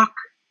walk.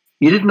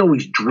 You didn't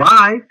always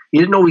drive.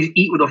 You didn't always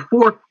eat with a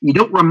fork. You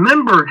don't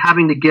remember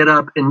having to get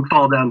up and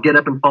fall down, get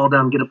up and fall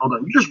down, get up and fall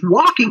down. You're just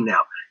walking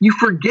now. You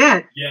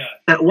forget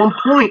at one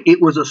point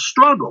it was a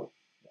struggle.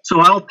 So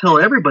I'll tell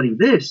everybody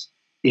this.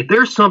 If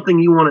there's something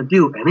you want to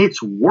do and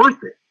it's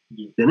worth it,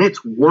 then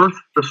it's worth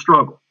the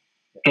struggle.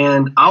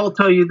 And I'll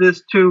tell you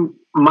this too.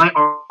 My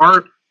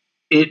art,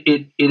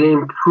 it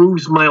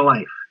improves my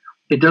life.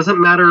 It doesn't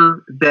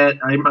matter that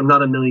I'm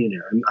not a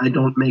millionaire. I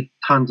don't make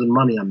tons of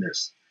money on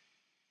this.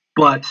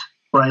 But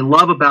what I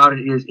love about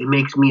it is it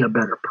makes me a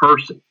better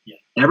person. Yeah.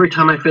 Every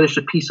time I finish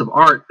a piece of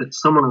art that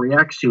someone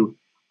reacts to,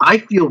 I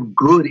feel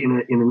good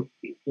in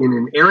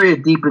an area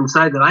deep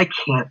inside that I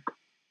can't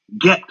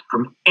get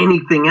from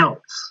anything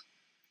else.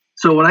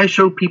 So when I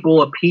show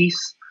people a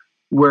piece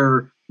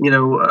where,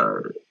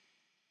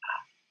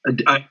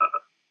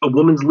 a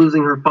woman's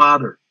losing her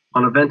father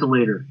on a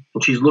ventilator,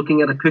 and she's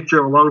looking at a picture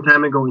of a long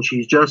time ago, and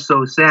she's just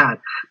so sad.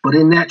 But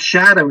in that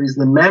shadow is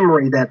the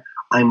memory that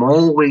I'm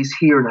always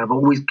here, and I've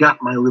always got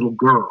my little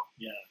girl,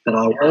 that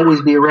I'll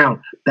always be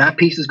around. That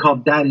piece is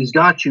called Daddy's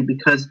Got You,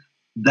 because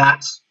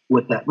that's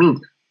what that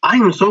means. I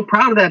am so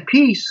proud of that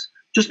piece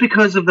just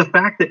because of the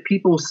fact that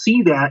people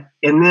see that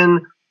and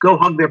then go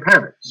hug their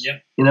parents,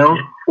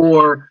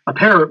 or a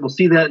parent will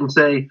see that and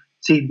say,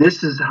 see,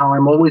 this is how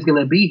I'm always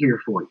going to be here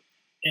for you.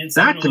 And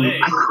that to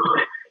me,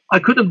 I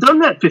could have done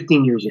that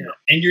 15 years ago.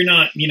 And you're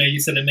not, you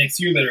said it makes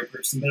you a better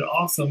person, but it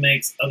also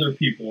makes other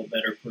people a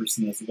better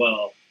person as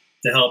well,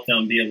 to help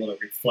them be able to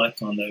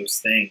reflect on those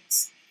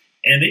things.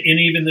 And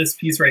even this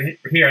piece right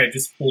here, I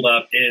just pulled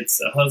up,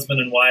 it's a husband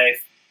and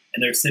wife,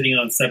 and they're sitting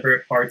on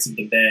separate parts of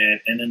the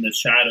bed, and then the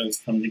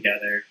shadows come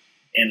together,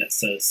 and it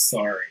says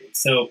sorry.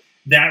 So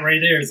that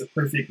right there is a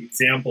perfect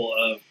example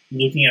of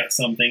looking at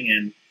something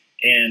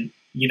and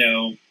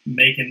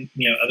making,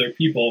 other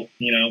people,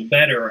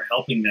 better, or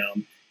helping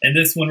them. And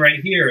this one right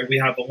here, we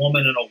have a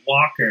woman in a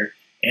walker,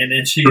 and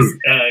then she's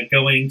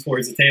going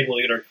towards the table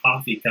to get her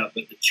coffee cup.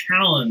 But the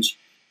challenge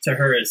to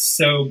her is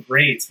so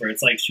great, where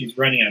it's like she's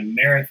running a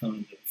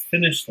marathon to the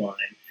finish line.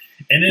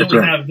 And then we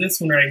have this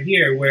one right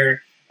here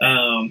where,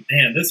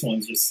 man, this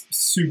one's just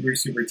super,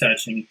 super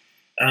touching.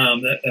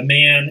 A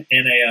man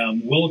in a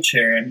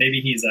wheelchair, and maybe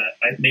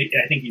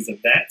I think he's a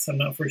vet, so I'm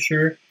not for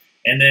sure.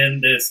 And then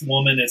this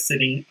woman is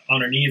sitting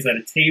on her knees at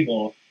a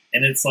table,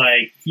 and it's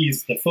like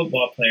he's the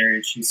football player,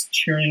 and she's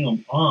cheering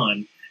him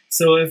on.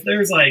 So if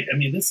there's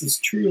this is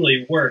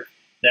truly work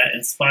that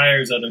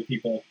inspires other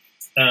people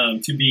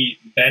to be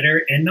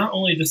better, and not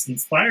only just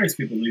inspires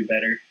people to be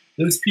better,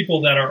 those people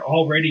that are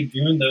already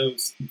doing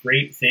those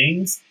great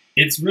things,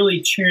 it's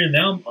really cheering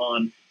them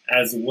on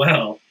as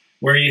well.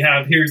 Where you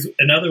have, here's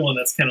another one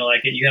that's kind of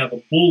like it. You have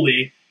a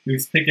bully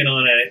who's picking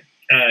on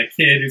a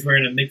kid who's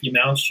wearing a Mickey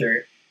Mouse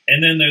shirt.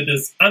 And then there's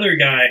this other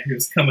guy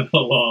who's coming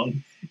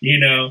along,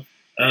 and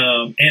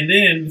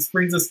then this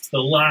brings us to the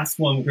last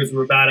one, because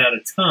we're about out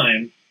of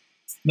time.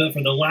 But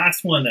for the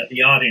last one that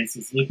the audience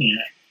is looking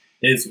at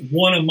is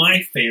one of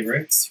my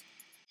favorites.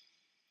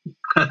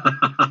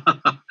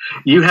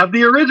 You have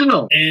the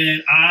original.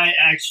 And I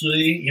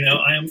actually,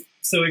 I am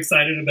so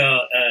excited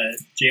about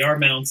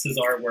j.r.mounts'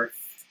 artwork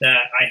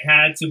that I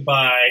had to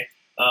buy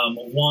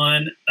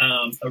one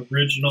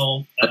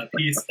original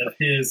piece of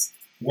his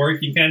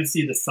work. You can kind of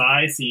see the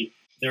size.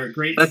 They're a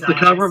great That's size. The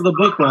cover of the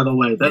book, by the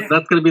way. That's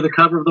going to be the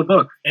cover of the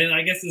book. And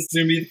I guess it's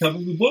going to be the cover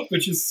of the book,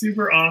 which is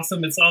super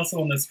awesome. It's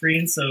also on the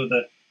screen so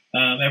that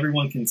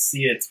everyone can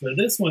see it. But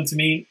this one, to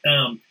me,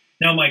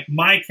 now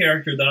my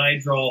character that I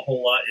draw a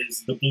whole lot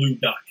is the blue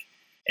duck.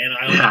 And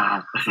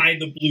I hide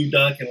the blue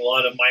duck in a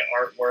lot of my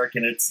artwork.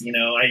 And it's,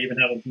 I even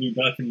have a blue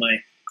duck in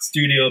my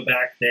studio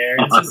back there.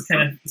 It's just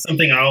kind of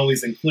something I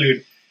always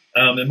include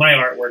in my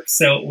artwork.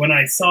 So when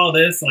I saw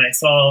this and I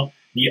saw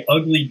the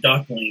ugly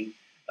duckling,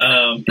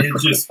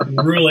 it just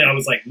really, I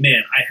was like,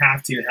 man, I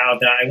have to have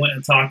that. I went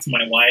and talked to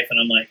my wife, and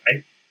I'm like,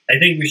 I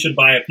think we should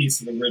buy a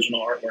piece of original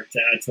artwork to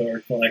add to our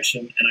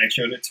collection. And I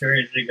showed it to her,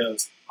 and she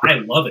goes, I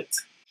love it.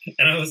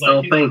 And I was like,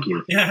 oh, thank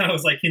you. Yeah, I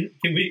was like, should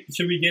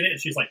we get it?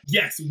 And she's like,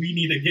 yes, we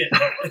need to get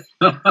it.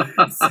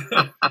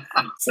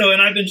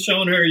 And I've been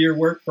showing her your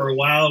work for a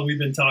while. We've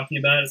been talking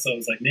about it. So I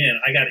was like,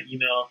 man, I got to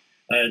email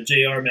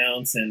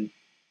j.r.mounts and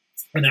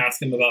and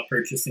ask him about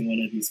purchasing one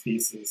of these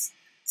pieces.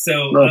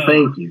 So, well,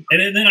 thank you.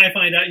 And then I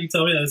find out, you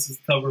tell me that this is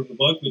the cover of the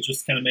book, which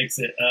just kind of makes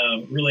it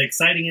really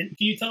exciting. And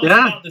can you tell us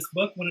about this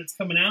book when it's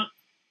coming out?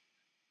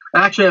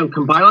 Actually, I'm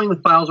compiling the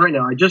files right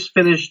now. I just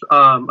finished.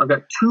 I've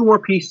got 2 more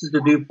pieces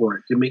to do for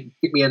it to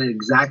get me at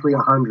exactly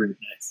 100.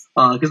 Nice.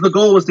 Because the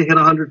goal was to hit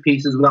 100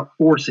 pieces without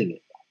forcing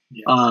it.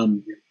 Yeah.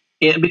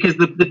 And because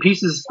the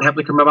pieces have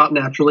to come about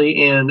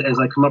naturally, and as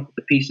I come up with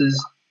the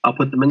pieces, I'll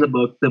put them in the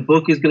book. The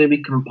book is going to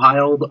be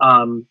compiled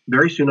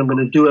very soon. I'm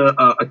going to do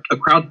a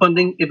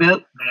crowdfunding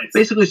event,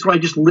 basically, so I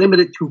just limit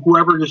it to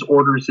whoever just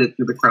orders it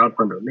through the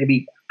crowdfunder.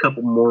 Maybe a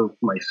couple more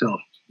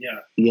myself. Yeah.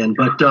 At the end,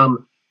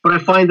 but I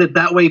find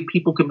that way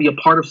people can be a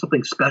part of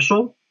something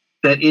special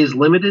that is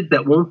limited,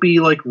 that won't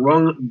be like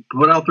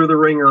put out through the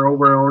ringer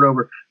over and over and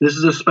over. This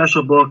is a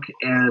special book,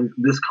 and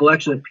this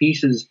collection of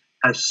pieces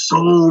has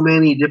so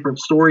many different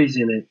stories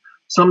in it.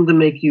 Some to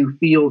make you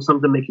feel,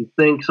 some to make you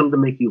think, some to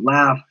make you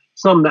laugh,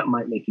 some that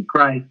might make you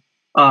cry.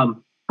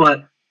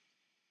 But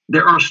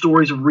there are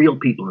stories of real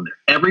people in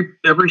there.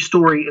 Every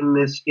story in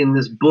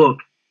this book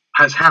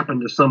has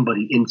happened to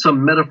somebody in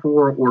some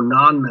metaphor or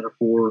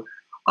non-metaphor.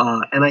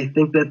 And I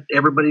think that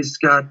everybody's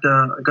got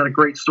a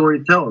great story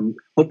to tell, and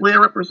hopefully I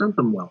represent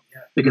them well.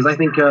 Yeah. Because I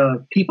think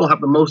people have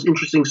the most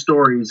interesting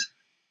stories,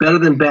 better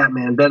than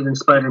Batman, better than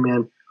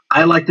Spider-Man.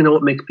 I like to know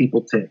what makes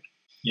people tick.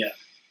 Yeah,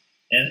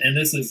 and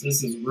this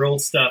is real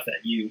stuff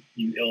that you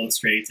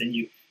illustrate, and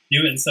you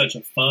do it in such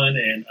a fun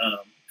and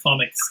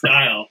comic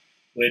style,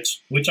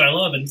 which I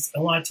love. And a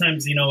lot of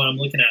times, when I'm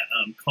looking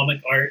at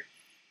comic art,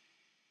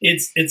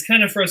 it's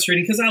kind of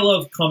frustrating because I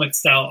love comic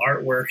style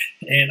artwork,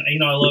 and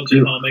I love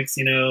the comics.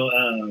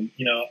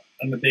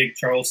 I'm a big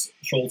Charles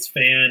Schulz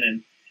fan,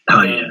 and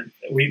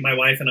my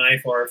wife and I,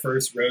 for our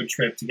first road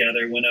trip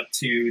together, went up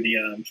to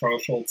the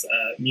Charles Schulz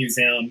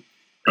Museum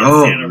in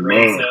Santa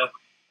Rosa.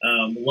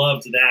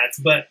 Loved that,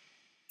 but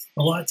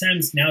a lot of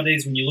times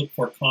nowadays when you look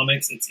for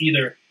comics, it's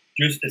either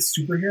just as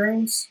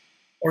superheroes,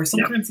 or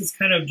sometimes it's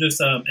kind of just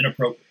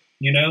inappropriate,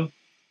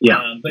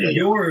 but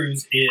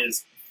yours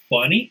is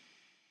funny.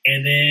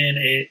 And then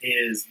it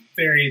is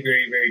very,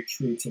 very, very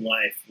true to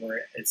life,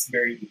 where it's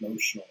very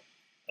emotional,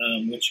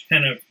 which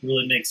kind of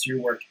really makes your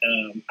work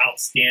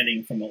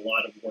outstanding from a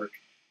lot of work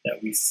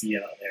that we see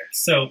out there.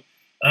 So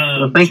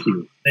thank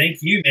you. Thank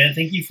you, man.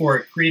 Thank you for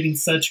creating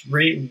such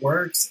great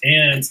works.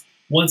 And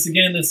once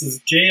again, this is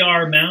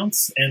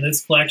j.r.mounts, and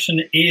this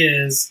collection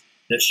is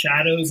The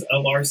Shadows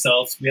of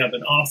Ourselves. We have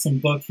an awesome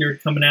book here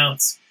coming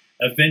out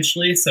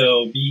eventually,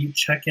 so be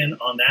checking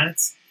on that.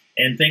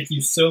 And thank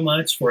you so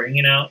much for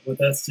hanging out with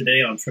us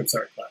today on Tripp's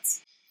Art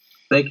Class.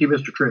 Thank you,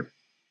 Mr. Tripp.